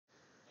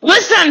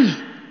Listen.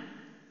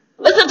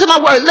 Listen to my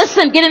word.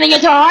 Listen. Get it in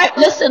your heart.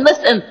 Listen.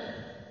 Listen.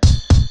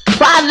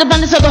 For out of the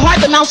abundance of the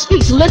heart, the mouth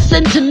speaks.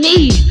 Listen to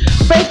me.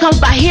 Faith comes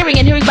by hearing,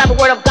 and hearing by the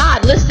word of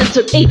God. Listen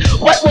to me.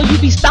 What will you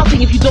be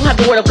spouting if you don't have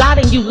the word of God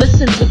in you?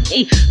 Listen to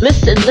me.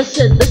 Listen,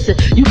 listen, listen.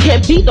 You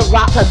can't be the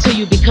rock until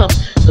you become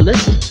the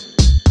listen.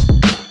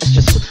 That's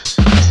just what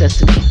it says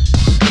to me.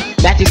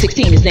 Matthew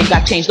 16, his name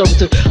got changed over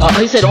to,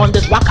 he said, on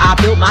this rock I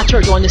build my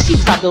church, on the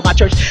seats I build my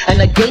church, and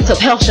the gates of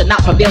hell shall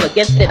not prevail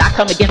against it. I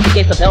come against the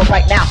gates of hell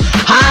right now.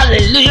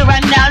 Hallelujah,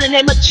 right now in the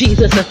name of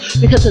Jesus.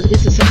 Because of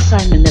this,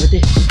 Simon never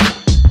did.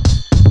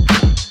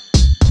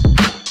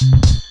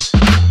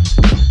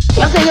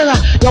 Y'all say,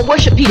 y'all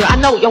worship Peter. I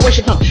know your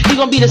worship him. He's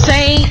going to be the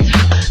saint.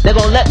 They're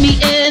going to let me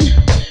in.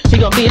 He's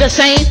going to be the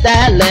saint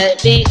that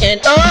let me in.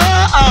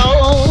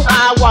 Oh,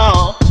 I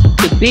want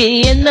to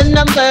be in the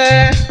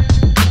number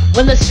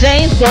when the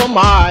saints go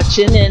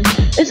marching in.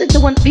 Is it the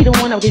one, Peter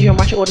 1? I'll give you a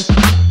marching orders.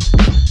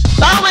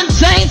 Oh, when the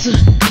saints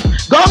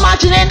go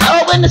marching in.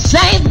 Oh, when the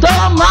saints go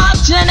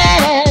marching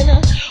in.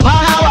 Oh,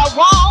 how I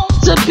want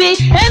to be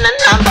in the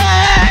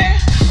number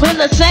when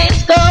the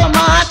saints go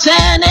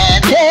marching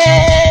in.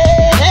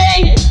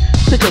 Hey,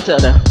 sit your tail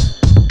down.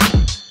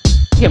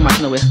 You can't march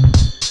nowhere.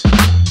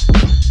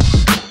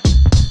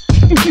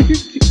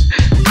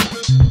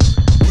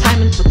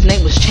 Simon's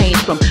name was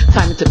changed from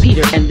Simon to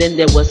Peter, and then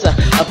there was a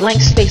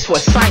blank space for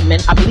Simon.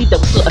 I believe there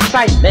was still a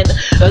Simon.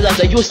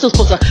 You were still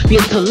supposed to be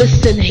able to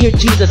listen, hear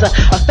Jesus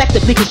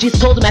effectively, because Jesus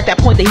told him at that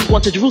point that he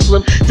wanted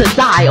Jerusalem to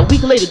die. A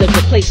week later, there was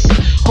a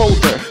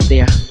placeholder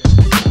there.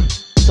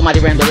 Somebody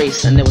ran the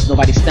race, and there was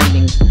nobody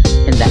standing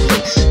in that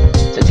place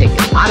to take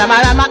it. My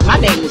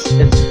name is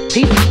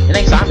Peter. It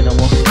ain't Simon no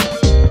more.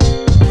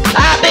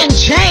 I've been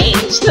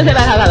changed.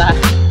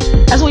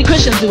 That's what we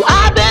Christians do.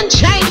 I've been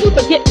changed. We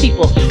forget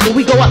people when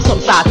we go up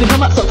sometimes. We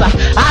come up sometimes.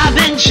 I've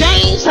been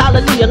changed.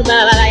 Hallelujah.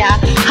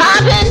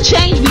 I've been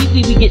changed.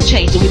 We get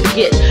changed, and we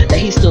forget that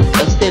he's still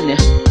standing there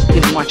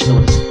giving marching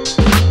orders.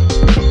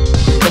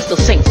 There's still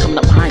saints coming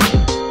up behind you.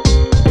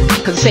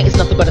 Because a saint is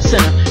nothing but a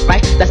sinner,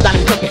 right? That's not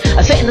even cooking.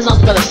 A saint is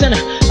nothing but a sinner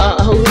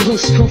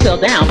who fell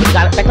down, but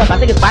got it back up. I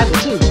think it's Bible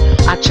too.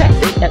 I checked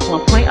it at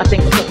one point, I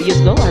think a couple years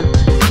ago.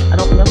 I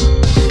don't remember.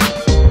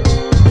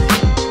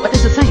 What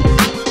is a saint?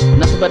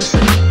 Nothing but a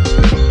sinner.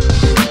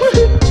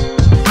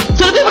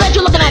 So the people that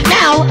you're looking at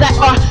now that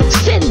are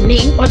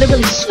sinning, are they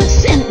really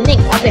sinning?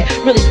 Are they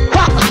really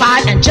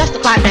qualified and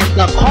justified and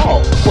the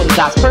called according to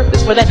God's purpose?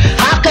 For that,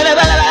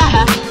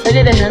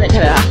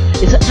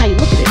 is that how you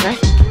look at it, right?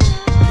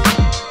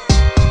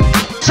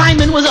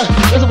 Simon was a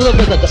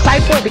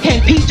disciple,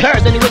 became Peter,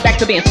 then he went back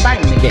to being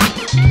Simon again.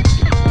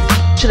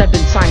 Should have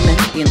been Simon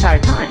the entire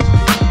time.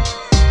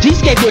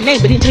 Jesus gave you a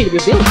name, but he didn't tell you to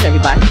reveal it to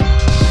everybody.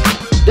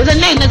 There's a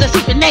name, there's a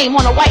secret name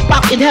on a white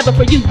rock in heaven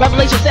for you.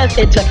 Revelation says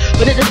it,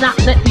 but it does not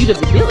let you to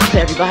reveal it to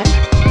everybody.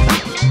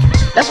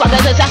 That's why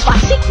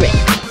secret.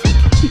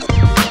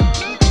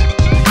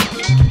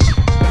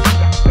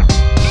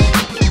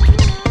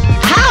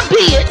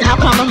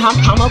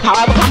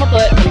 However come up,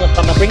 I'm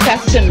gonna bring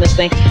Pastor Sim this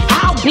thing.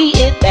 How be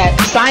it that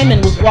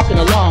Simon was walking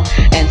along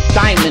and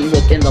Simon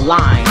was in the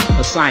line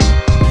for Simon?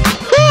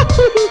 Oh,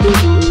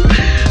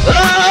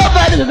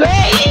 but the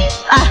grace.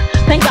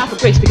 Thank God for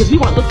grace, because we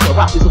weren't looking for a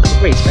rock, we was looking for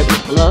grace, right? We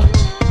for love.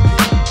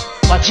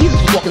 While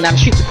Jesus was walking down the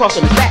street with the cross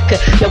on his back,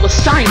 there was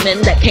Simon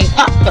that came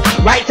up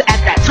right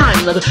at that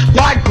time. The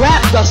guard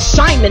grabbed the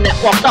Simon that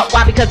walked up.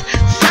 Why? Because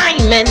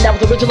Simon, that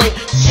was originally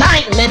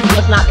Simon,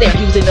 was not there.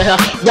 He was in the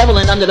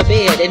reveling under the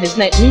bed, and his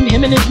name,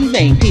 him and his new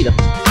name, Peter.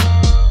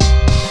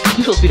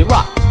 You're supposed to be the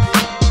rock.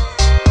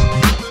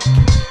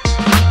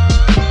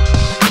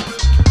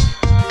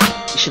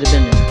 He should have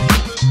been there.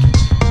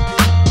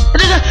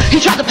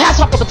 He tried to pass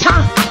off the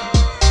baton.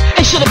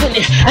 He should have been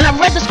there. And I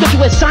read the scripture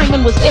where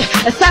Simon was there,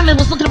 and Simon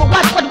was looking at him,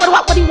 what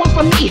do you want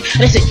from me? And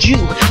they said, you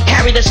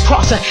carry this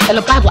cross. And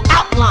the Bible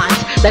outlines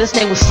that his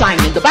name was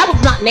Simon. The Bible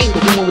does not name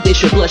the woman with the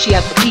issue of blood. She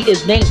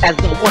is named as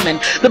the woman.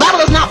 The Bible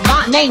does not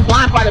name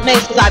blind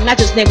Bartimaeus, because I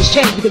imagine his name was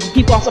changed, because if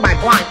you keep on somebody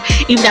blind,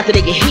 even after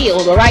they get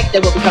healed, all right, they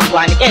will become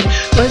blind again.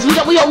 So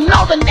we don't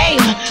know the name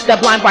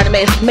that blind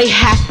Bartimaeus may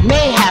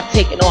have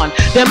taken on.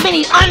 There are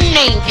many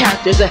unnamed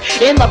characters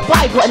in the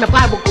Bible, and the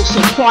Bible goes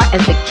so far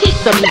as to keep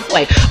them that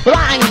way.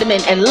 Blind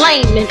men and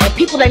lame men and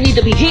people that need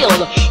to be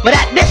healed. But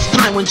at this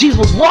time, when Jesus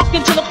was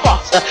walking to the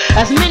cross,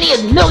 as many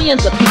as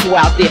millions of people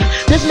were out there,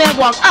 this man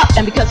walked up,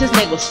 and because his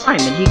name was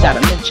Simon, he got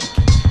a mention.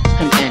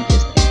 Him and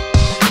his name.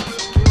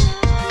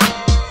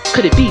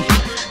 Could it be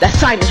that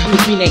Simon, who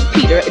was renamed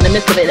Peter, in the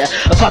midst of it,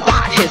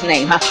 forgot his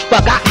name,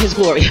 forgot his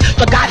glory,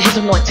 forgot his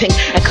anointing?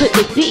 And could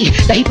it be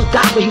that he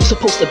forgot where he was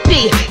supposed to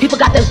be? He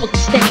forgot that he was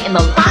supposed to stand in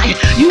the line.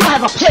 You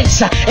have a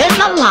place in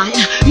the line.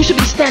 You should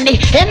be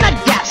standing in the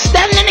gap.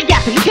 Stand in the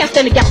gap. If you can't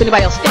stand in the gap,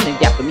 anybody else stand in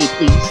the gap for me,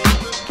 please.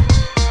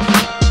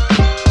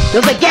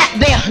 There's a gap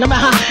there,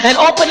 an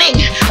opening.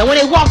 And when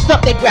they walked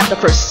up, they grabbed the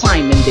first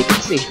Simon they could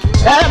see.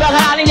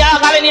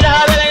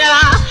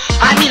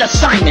 I need a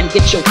Simon.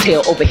 Get your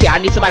tail over here. I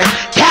need somebody to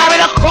carry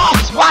the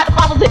cross. Why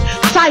was it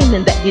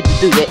Simon that needed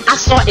to do it? I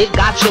saw it.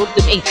 God showed it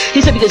to me.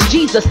 He said because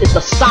Jesus is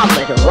the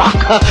solid rock,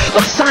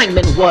 but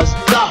Simon was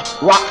the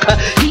rock.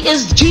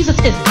 Jesus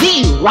is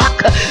the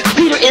rock.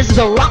 Peter is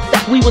the rock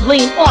that we would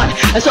lean on.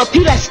 And so if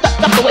Peter had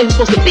stepped up the way he was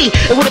supposed to be,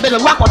 it would have been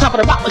a rock on top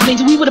of the rock, which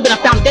means we would have been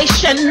a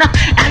foundation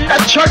and a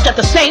church at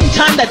the same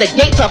time that the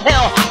gates of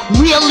hell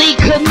really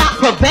could not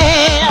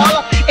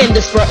prevail in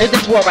this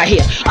world right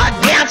here.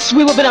 Against,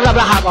 we would have been able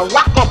to have a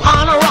rock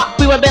upon a rock.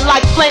 We would have been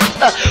like flint.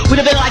 We would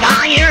have been like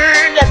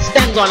iron that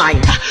stands on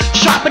iron.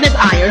 Sharpen as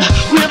iron.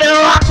 We would have been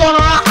rock on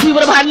rock. We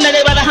would have had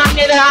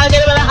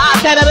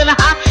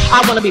I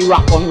want to be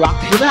rock on rock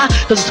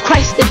because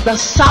Christ is the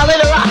solid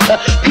rock.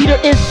 Peter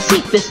is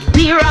this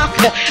B rock.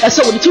 And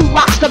so when the two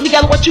rocks come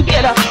together, what you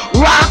get?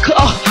 Rock.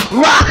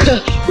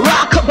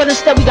 But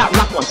instead we got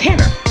rock on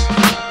terror.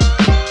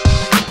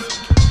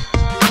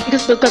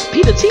 Because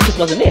Peter Cephas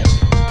wasn't there.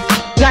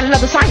 We got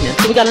another Simon,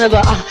 so we got another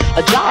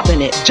a job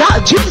in it.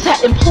 Jesus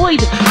had employed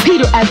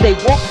Peter as they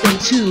walked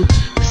into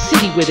the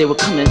city where they were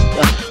coming,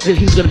 where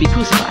he was going to be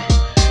crucified.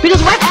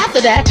 Because right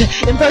after that,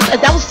 in verse,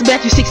 that was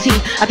Matthew 16,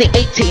 I think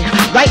 18.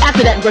 Right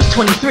after that, in verse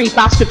 23,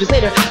 5 scriptures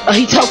later,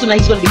 he tells them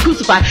that he's going to be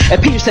crucified. And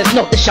Peter says,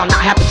 no, this shall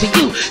not happen to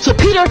you. So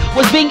Peter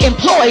was being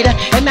employed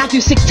in Matthew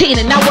 16,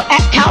 and now we're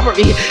at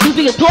Calvary. He was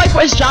being employed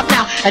for his job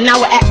now, and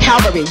now we're at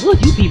Calvary. Will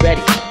you be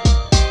ready?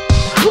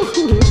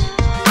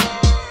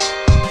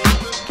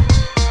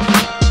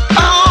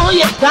 Oh,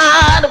 yes,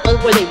 God.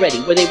 Were they ready?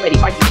 Were they ready?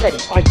 Are you ready?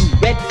 Are you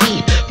ready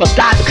for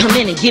God to come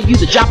in and give you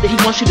the job that he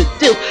wants you to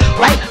do?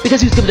 Right?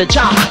 Because he was given a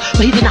job,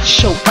 but he did not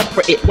show up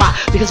for it. Why?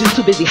 Because he was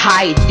too busy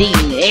hiding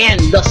in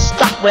the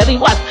stuff where he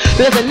was.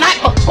 Because the night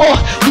before,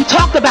 we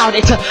talked about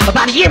it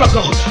about a year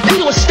ago.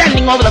 Peter was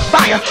standing over the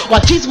fire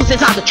while Jesus was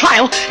inside the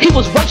trial. He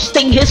was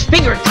roasting his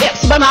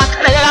fingertips.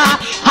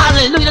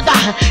 Hallelujah.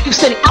 He was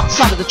standing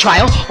outside of the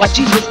trial while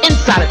Jesus was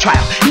inside the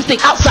trial. He was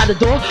standing outside the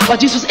door while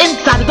Jesus was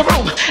inside of the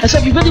room. And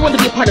so if you really wanted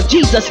to be a part of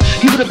Jesus,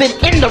 you would have been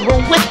in the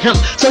room with him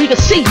so he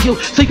could see you,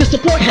 so you could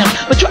support him.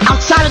 But you're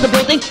outside of the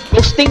building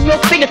roasting your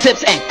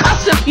fingertips and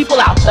cussing people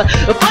out.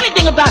 The funny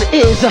thing about it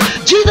is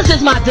Jesus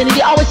is my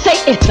identity. I always say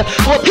it.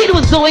 What Peter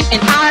was doing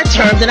in our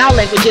terms, in our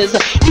languages,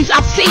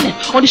 I've seen it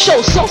on the show.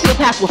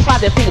 Sociopaths will fry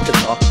their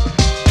fingertips off.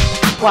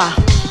 Why?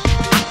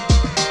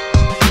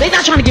 They're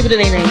not trying to give it a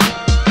name.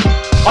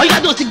 All you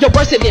gotta do is take your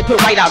birth certificate and put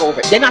it right out over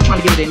it. They're not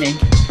trying to give it a name.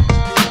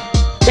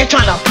 They're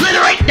trying to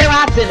obliterate their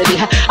identity.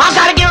 I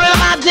gotta get rid of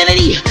my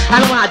identity. I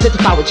don't want to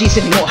identify with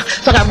Jesus anymore.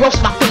 So I gotta roast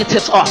my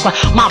fingertips off.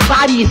 My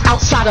body is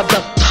outside of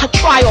the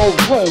trial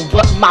room,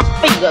 but my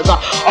fingers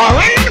are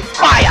in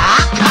fire.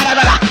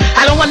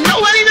 I don't want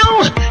nobody to know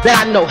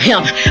that I know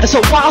him. And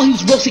so while he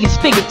was roasting his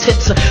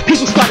fingertips,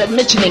 people started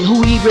mentioning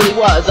who he really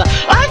was.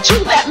 Aren't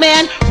you that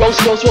man? Roast,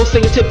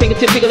 fingertip.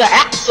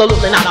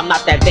 Absolutely not. I'm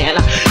not that man.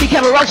 He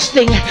kept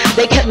roasting.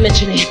 They kept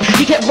mentioning.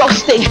 He kept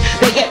roasting.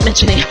 They kept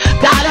mentioning.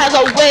 God has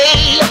a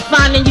way of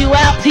finding you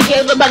out. He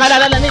gave them.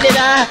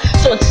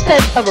 So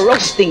instead of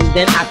roasting,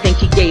 then I think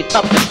he gave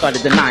up and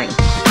started denying.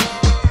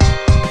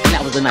 And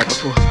that was the night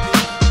before.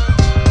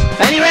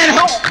 And he ran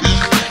home.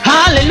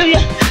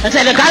 Hallelujah. And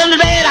said, I got on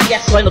the bed, I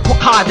guess, or in the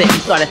closet. He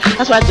started.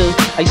 That's what I do.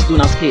 I used to do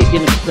when I was a kid.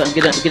 Get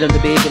under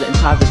the bed, get in the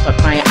closet, start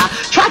crying. I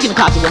tried to get in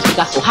the closet once, but it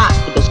got so hot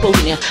with those clothes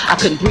in there, I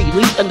couldn't breathe. At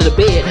least under the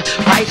bed,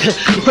 right?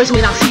 The person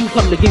may not see you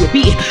coming to give you a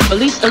beat, but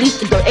at least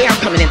the air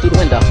coming in through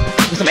the window.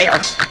 Need some air.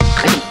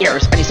 I need some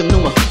airs. I need some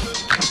pneuma.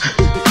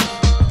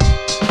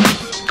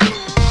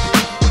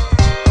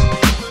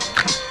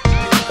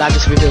 God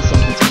just revealed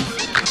something to me.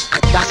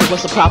 God said,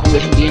 what's the problem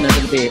with him being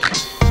under the bed?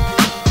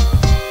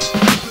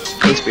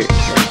 Hey, Spirit.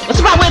 What's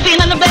the problem with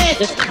being under the bed?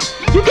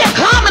 You can't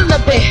climb under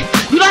the bed.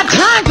 You don't have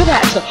time for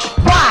that.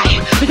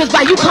 Why? Because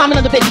by you climbing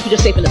under the bed, you put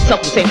yourself in the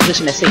same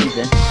position that Satan's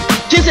in.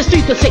 Genesis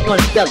 3 put Satan on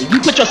his belly. You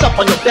put yourself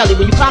on your belly.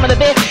 When you climb under the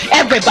bed,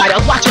 everybody. I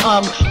was watching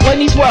Boy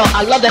Meets World.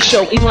 I love that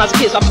show. Even when I was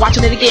a kid, so I'm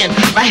watching it again.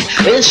 Right?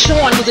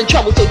 Sean was in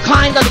trouble, so he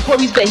climbed under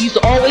Corey's bed. He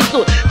used to always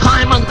do it.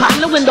 Climb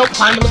the window,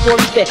 climb under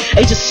Corey's bed.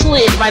 And he just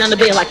slid right under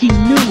the bed like he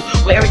knew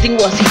where everything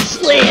was. He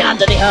slid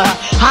under there.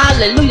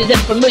 Hallelujah.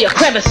 There's familiar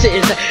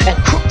crevices and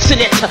crooks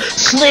in it.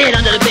 Slid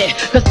under the bed.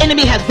 Because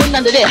enemy has been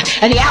under there.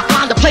 And he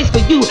outlined the place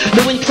for you.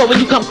 So when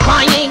you come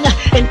crying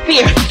in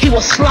fear, he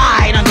will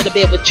slide under the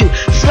bed with you.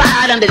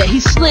 Slide under there.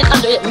 He slid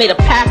under it, made a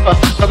path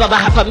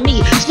for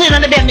me. Slid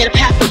under there, made a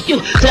path for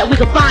you, so that we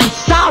can find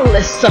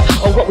solace,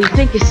 or what we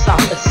think is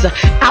solace,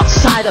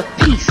 outside of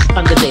peace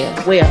under there.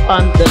 We're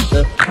under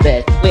the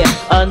bed. We're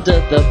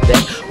under the bed.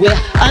 We're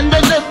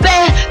under the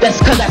bed. That's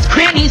because that's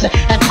crannies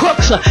and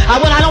crooks. I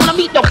don't want to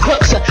meet no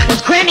crooks.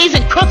 There's crannies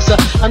and crooks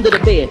under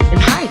the bed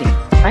and hiding.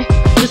 Right?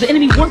 Because the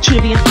enemy wants you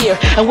to be in fear.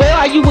 And where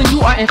are you when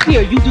you are in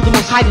fear? You do the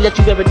most hiding that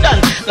you've ever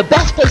done. The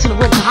best place in the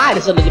room to hide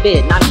is under the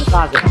bed, not in the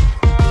closet.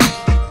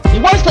 The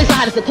worst place to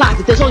hide is the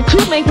closet. There's only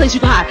two main places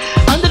you can hide: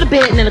 under the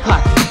bed and in the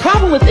closet. The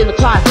problem with in the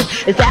closet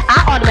is that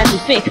I automatically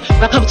think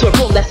when I come to a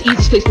room, that's the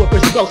easiest place for a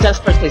person to go. So that's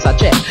the first place I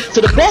check.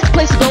 So the best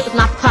place to go is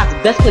not the closet.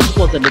 The best place to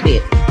go is under the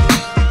bed.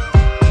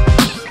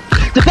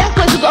 The best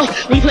place to go go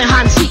when you play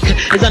hide and seek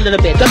is under the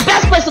bed. The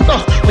best place to go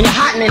when you're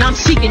hiding and I'm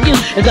seeking you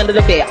is under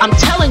the bed. I'm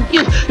telling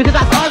you because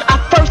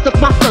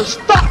my first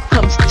thought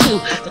comes to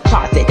the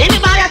closet.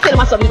 I say to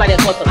myself, anybody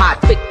that wants to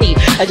hide quickly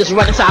and just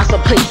run inside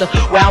some place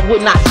where I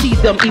would not see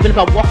them even if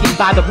I'm walking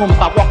by the room. If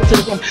I walk into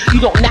the room, you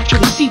don't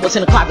naturally see what's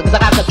in the closet because I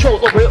got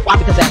control over it. Why?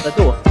 Because I have the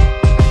door.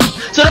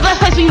 So the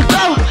best place where you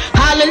go,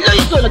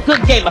 hallelujah, doing a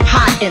good game of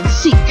hide and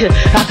seek.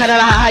 How can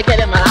I get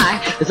in my eye?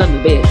 It's under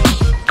the bed.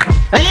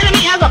 An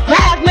enemy has a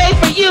bag made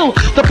for you.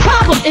 The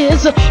problem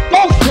is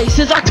both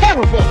places are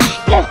terrible.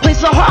 Both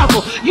places are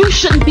horrible. You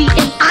shouldn't be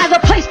in either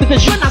place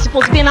because you're not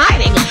supposed to be in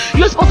hiding.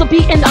 You're supposed to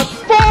be in a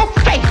full